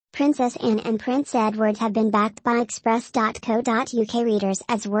Princess Anne and Prince Edward have been backed by Express.co.uk readers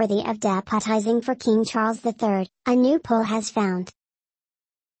as worthy of deputising for King Charles III, a new poll has found.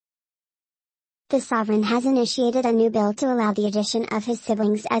 The sovereign has initiated a new bill to allow the addition of his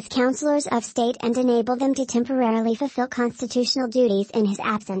siblings as councillors of state and enable them to temporarily fulfill constitutional duties in his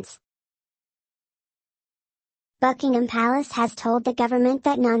absence. Buckingham Palace has told the government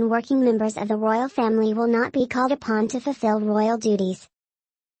that non-working members of the royal family will not be called upon to fulfill royal duties.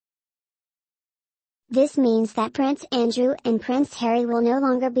 This means that Prince Andrew and Prince Harry will no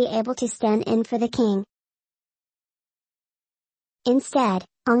longer be able to stand in for the king. Instead,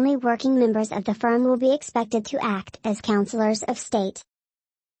 only working members of the firm will be expected to act as councillors of state.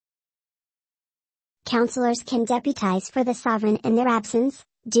 Councillors can deputise for the sovereign in their absence,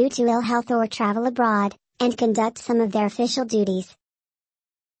 due to ill health or travel abroad, and conduct some of their official duties.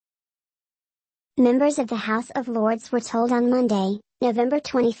 Members of the House of Lords were told on Monday, November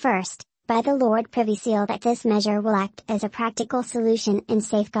 21st, by the Lord Privy Seal that this measure will act as a practical solution and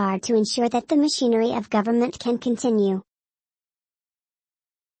safeguard to ensure that the machinery of government can continue.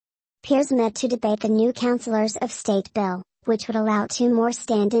 Peers met to debate the new Councillors of State bill, which would allow 2 more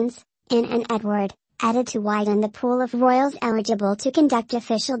stand-ins, Anne and Edward, added to widen the pool of royals eligible to conduct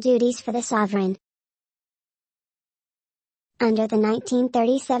official duties for the sovereign. Under the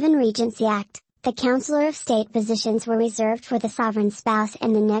 1937 Regency Act, the Councillor of State positions were reserved for the sovereign spouse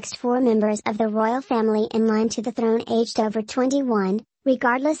and the next 4 members of the royal family in line to the throne aged over 21,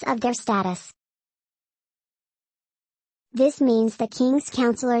 regardless of their status. This means the King's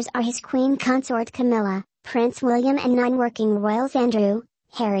councillors are his Queen Consort Camilla, Prince William and non-working royals Andrew,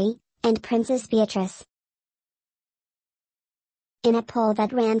 Harry, and Princess Beatrice. In a poll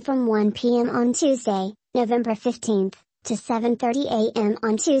that ran from 1 p.m. on Tuesday, November 15th, to 7:30 a.m.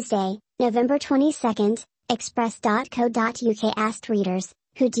 on Tuesday, November 22nd, Express.co.uk asked readers,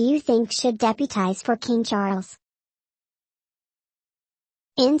 who do you think should deputise for King Charles?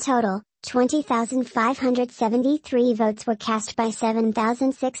 In total, 20,573 votes were cast by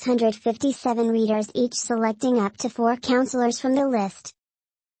 7,657 readers, each selecting up to 4 councillors from the list.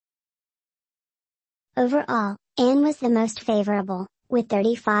 Overall, Anne was the most favourable, with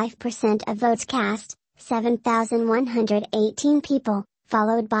 35% of votes cast, 7,118 people,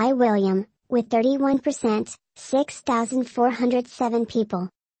 followed by William, with 31%, 6,407 people.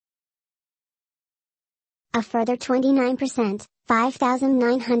 A further 29%,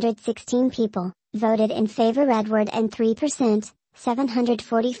 5,916 people, voted in favor Edward and 3%,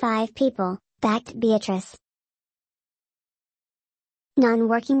 745 people, backed Beatrice.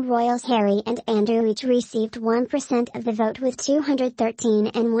 Non-working royals Harry and Andrew each received 1% of the vote with 213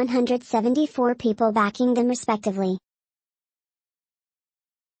 and 174 people backing them respectively.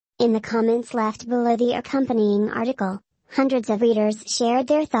 In the comments left below the accompanying article, hundreds of readers shared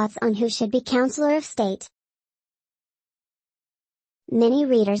their thoughts on who should be Councillor of State. Many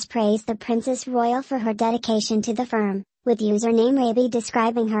readers praised the Princess Royal for her dedication to the firm, with username Raby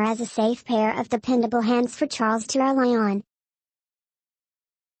describing her as a safe pair of dependable hands for Charles to rely on.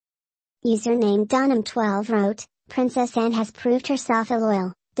 Username Dunham12 wrote, Princess Anne has proved herself a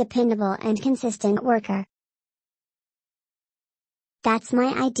loyal, dependable and consistent worker. That's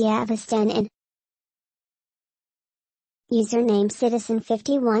my idea of a stand-in. Username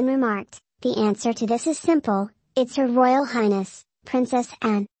Citizen51 remarked, the answer to this is simple, it's Her Royal Highness, Princess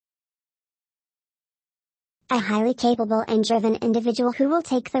Anne. A highly capable and driven individual who will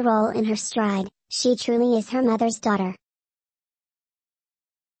take the role in her stride, she truly is her mother's daughter.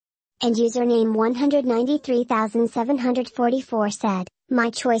 And username 193,744 said,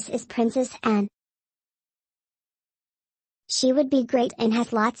 my choice is Princess Anne. She would be great and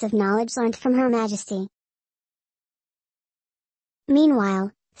has lots of knowledge learned from Her Majesty.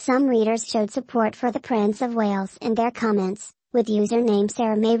 Meanwhile, some readers showed support for the Prince of Wales in their comments, with username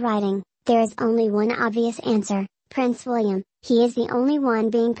Sarah May writing, there is only one obvious answer, Prince William, he is the only one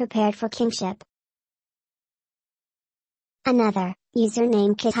being prepared for kingship. Another,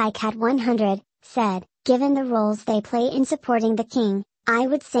 username KitHiCat100, said, given the roles they play in supporting the king, I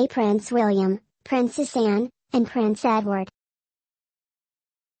would say Prince William, Princess Anne, and Prince Edward.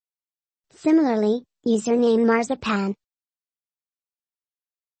 Similarly, username Marzipan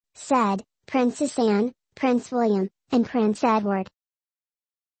said, Princess Anne, Prince William, and Prince Edward.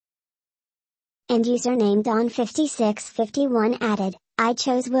 And username Dawn5651 added, I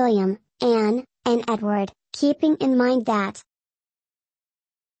chose William, Anne, and Edward, keeping in mind that,